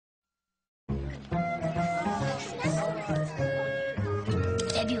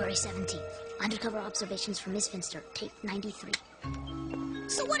February 17th. Undercover observations from Miss Finster, tape 93.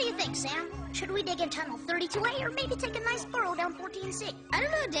 So what do you think, Sam? Should we dig in tunnel 32A or maybe take a nice burrow down 14C? I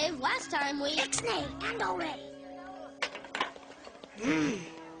don't know, Dave. Last time we... Ixnay and already.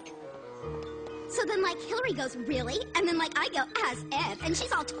 So then, like, Hillary goes, really? And then, like, I go, as if. And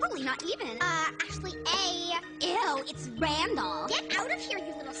she's all totally not even. Ashley A. Ew, it's Randall. Get out of here,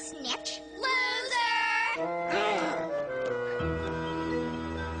 you little snitch. Loser!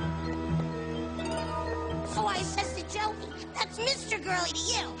 So I says to Joey, that's Mr. Girly to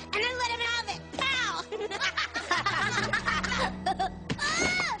you. And I let him have it. Pow!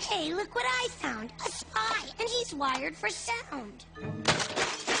 Hey, look what I found. A spy. And he's wired for sound.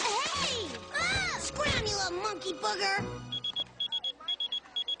 Hey! Scram, you little monkey booger.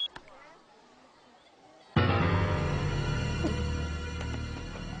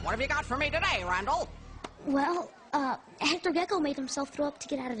 What have you got for me today, Randall? Well, Hector Gecko made himself throw up to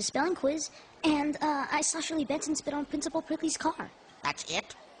get out of his spelling quiz, and, I saw Shirley Benson spit on Principal Prickly's car. That's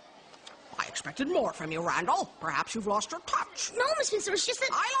it? I expected more from you, Randall. Perhaps you've lost your touch. No, Miss Finster, it's just that...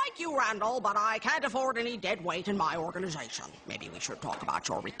 I like you, Randall, but I can't afford any dead weight in my organization. Maybe we should talk about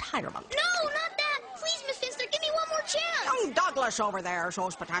your retirement. No, not that! Please, Miss Finster, give me one more chance! Young Douglas over there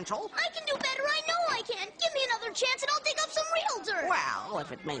shows potential. I can do better, I know I can! Give me another chance and I'll dig up some real dirt! Well,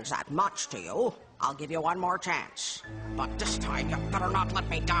 if it means that much to you, I'll give you one more chance. But this time, you better not let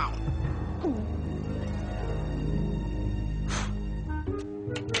me down.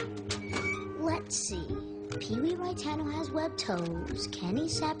 Let's see. Pee-wee Raitano has webbed toes. Kenny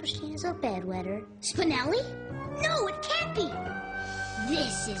Saperstein is a bedwetter. Spinelli? No, it can't be!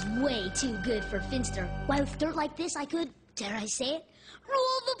 This is way too good for Finster. Why, with dirt like this, I could, dare I say it,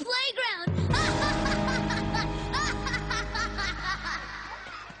 rule the playground!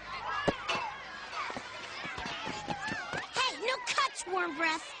 Hey, no cuts, warm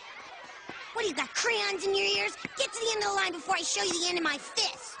breath. What, do you got crayons in your ears? Get to the end of the line before I show you the end of my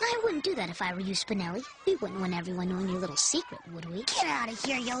fist. I wouldn't do that if I were you, Spinelli. We wouldn't want everyone knowing your little secret, would we? Get out of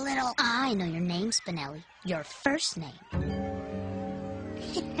here, you little... I know your name, Spinelli. Your first name.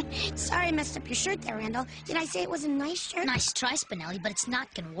 Sorry I messed up your shirt there, Randall. Did I say it was a nice shirt? Nice try, Spinelli, but it's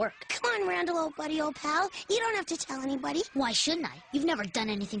not gonna work. Come on, Randall, old buddy, old pal. You don't have to tell anybody. Why shouldn't I? You've never done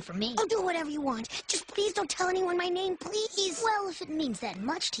anything for me. Oh, do whatever you want. Just please don't tell anyone my name, please. Well, if it means that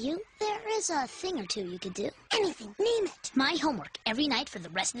much to you, there is a thing or two you could do. Anything. Name it. My homework every night for the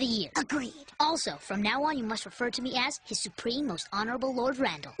rest of the year. Agreed. Also, from now on, you must refer to me as His Supreme Most Honorable Lord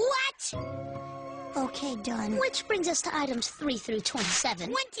Randall. What? Okay, done. Which brings us to items 3 through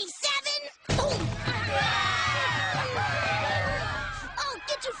 27. 27? Oh,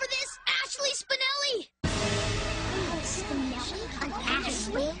 get you for this, Ashley Spinelli! Spinelli?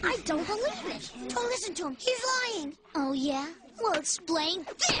 Ashley? I don't believe it. Don't listen to him. He's lying. Oh, yeah? Well, explain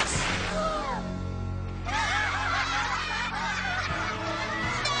this.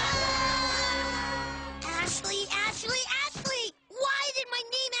 Ashley, Ashley, Ashley! Why did my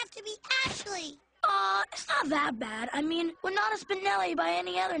name have to be Ashley? It's not that bad. I mean, we're not a Spinelli by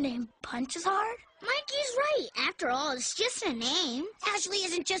any other name. Punch is hard. Mikey's right. After all, it's just a name. Ashley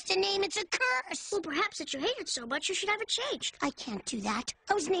isn't just a name, it's a curse. Well, perhaps that you hate it so much, you should have it changed. I can't do that.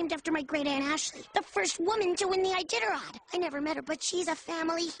 I was named after my great Aunt Ashley, the first woman to win the Iditarod. I never met her, but she's a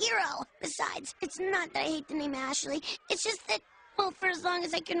family hero. Besides, it's not that I hate the name Ashley. It's just that, well, for as long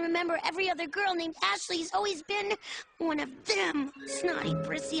as I can remember, every other girl named Ashley's always been one of them. Snotty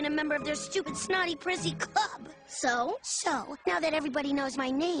Prissy and a member of their stupid Snotty Prissy club. So? So, now that everybody knows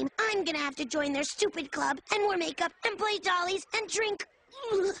my name, I'm gonna have to join their stupid club and wear makeup and play dollies and drink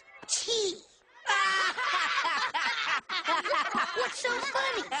tea. What's so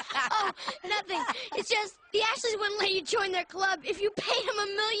funny? Oh, nothing. It's just the Ashleys wouldn't let you join their club if you paid them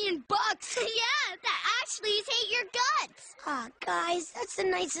 $1 million. Yeah, the Ashleys hate your guts. Aw, guys, that's the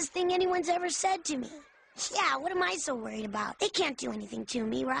nicest thing anyone's ever said to me. Yeah, what am I so worried about? They can't do anything to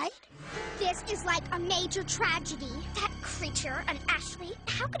me, right? This is like a major tragedy. That creature, an Ashley,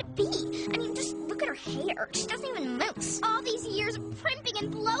 how could it be? I mean, just look at her hair. She doesn't even mousse. All these years of primping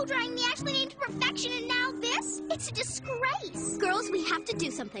and blow-drying the Ashley name to perfection, and now this? It's a disgrace. Girls, we have to do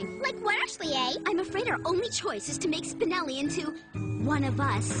something. Like what, Ashley, eh? I'm afraid our only choice is to make Spinelli into one of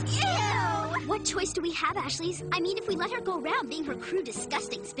us. Ew! What choice do we have, Ashleys? I mean, if we let her go around being her crude,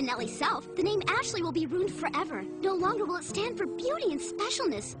 disgusting Spinelli self, the name Ashley will be ruined forever. No longer will it stand for beauty and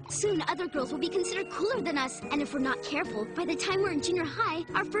specialness. Soon, other girls will be considered cooler than us. And if we're not careful, by the time we're in junior high,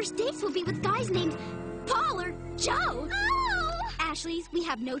 our first dates will be with guys named Paul or Joe. Oh! Ashleys, we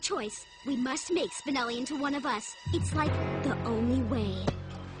have no choice. We must make Spinelli into one of us. It's like the only way.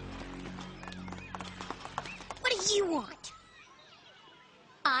 What do you want?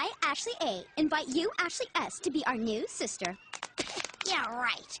 I I, Ashley A, invite you, Ashley S, to be our new sister. Yeah,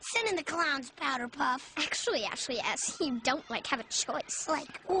 right. Send in the clowns, Powder Puff. Actually, Ashley S, you don't, have a choice.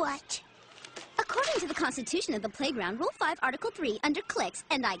 Like what? According to the Constitution of the Playground, Rule 5, Article 3, under clicks,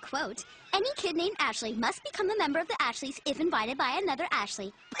 and I quote, any kid named Ashley must become a member of the Ashleys if invited by another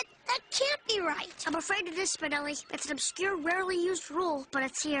Ashley. But that can't be right. I'm afraid it is, Spinelli. It's an obscure, rarely used rule, but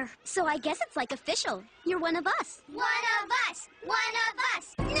it's here. So I guess it's like official. You're one of us. One of us! One of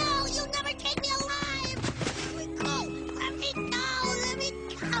us! No, you'll never take me alive! Let me go! Let me go! Let me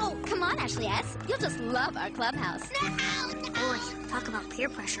go! Come on, Ashley S. You'll just love our clubhouse. No! Boy, talk about peer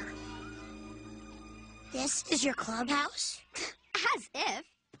pressure. This is your clubhouse? As if.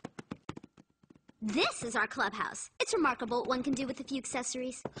 This is our clubhouse. It's remarkable what one can do with a few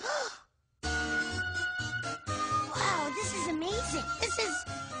accessories. Wow, this is amazing. This is...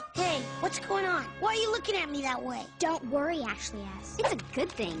 Hey, what's going on? Why are you looking at me that way? Don't worry, Ashley S. It's a good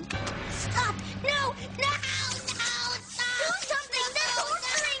thing. Stop! No! No! No! Stop! Do something! They're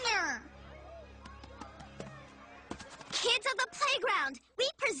torturing her! Kids of the playground, we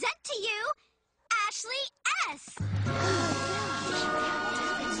present to you Ashley S.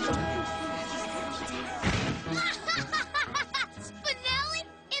 Spinelli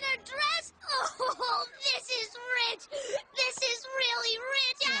in her dress? Oh, this is rich! This is really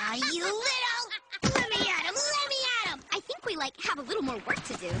rich! Now, you little... Let me at him! Let me at him! I think we, have a little more work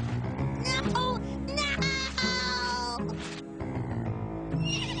to do. No! No!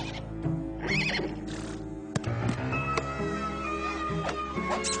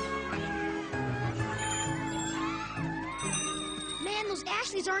 Man, those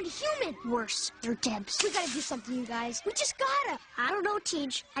Ashleys aren't human. Worse, they're Debs. We gotta do something, you guys. We just gotta. I don't know,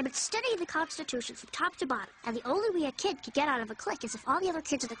 Teach. I've been studying the Constitution from top to bottom, and the only way a kid can get out of a clique is if all the other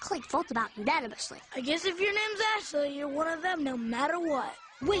kids in the clique vote them out unanimously. I guess if your name's Ashley, you're one of them no matter what.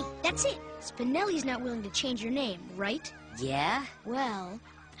 Wait, that's it. Spinelli's not willing to change your name, right? Yeah? Well,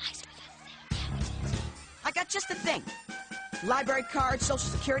 I got just the thing. Library cards, social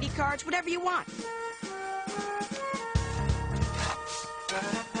security cards, whatever you want.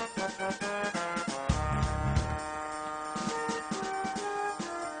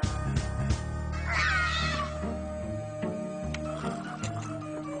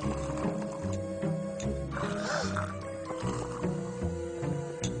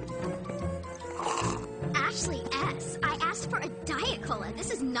 Ashley S., I asked for a Diet Cola.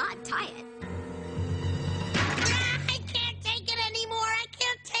 This is not diet. I can't take it anymore. I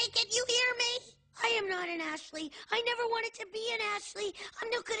can't take it. You hear me? I am not an Ashley. I never wanted to be an Ashley. I'm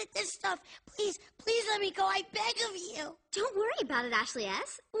no good at this stuff. Please, please let me go. I beg of you. Don't worry about it, Ashley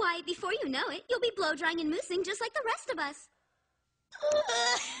S. Why, before you know it, you'll be blow-drying and moosing just like the rest of us.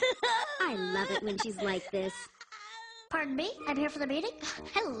 I love it when she's like this. Pardon me? I'm here for the meeting?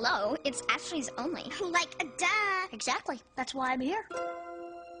 Hello, it's Ashley's only. Duh. Exactly. That's why I'm here.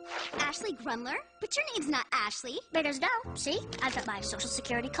 Ashley Grunler? But your name's not Ashley. Big as no. See? I've got my social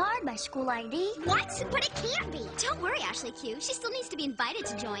security card, my school ID. What? But it can't be. Don't worry, Ashley Q. She still needs to be invited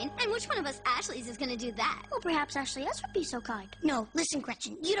to join. And which one of us Ashleys is going to do that? Well, perhaps Ashley S would be so kind. No, listen,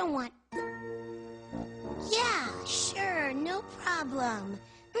 Gretchen. You don't want... Yeah, sure. No problem.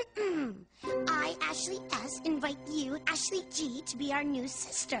 I, Ashley S, invite you, Ashley G, to be our new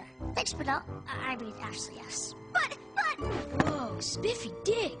sister. Thanks, Fidel. I mean, Ashley S. But... whoa, Spiffy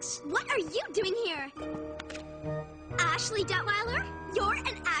Diggs. What are you doing here? Ashley Detweiler? You're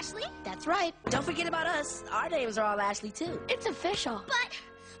an Ashley? That's right. Don't forget about us. Our names are all Ashley, too. It's official.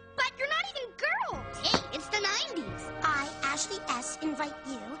 But you're not even girls. Hey, it's the 90s. I, Ashley S, invite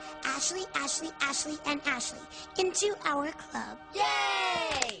you, Ashley, and Ashley, into our club.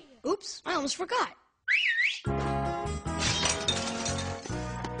 Yay! Oops, I almost forgot.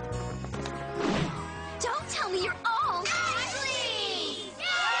 Don't tell me you're all Ashleys!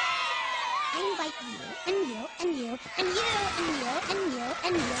 I invite you, and you, and you, and you, and you, and you,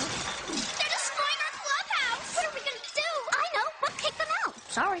 and you. They're destroying our clubhouse! What are we gonna do? I know, we'll kick them out.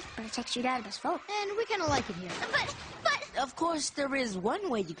 Sorry, but it takes you out of this vote. And we kind of like it here. But, Of course, there is one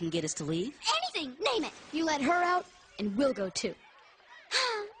way you can get us to leave. anything, name it. You let her out, and we'll go too.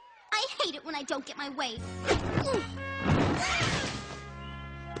 I hate it when I don't get my way.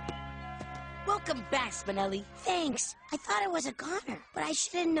 Welcome back, Spinelli. Thanks. I thought I was a goner, but I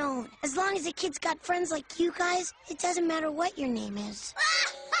should have known. As long as the kid's got friends like you guys, it doesn't matter what your name is.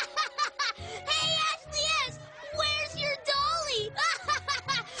 Hey, Ashley S! Where's your dolly?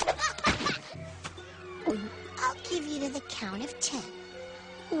 I'll give you to the count of 10.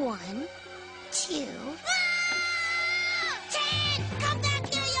 1, 2... 10! Come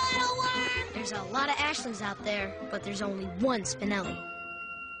back here, you little worm! There's a lot of Ashleys out there, but there's only one Spinelli.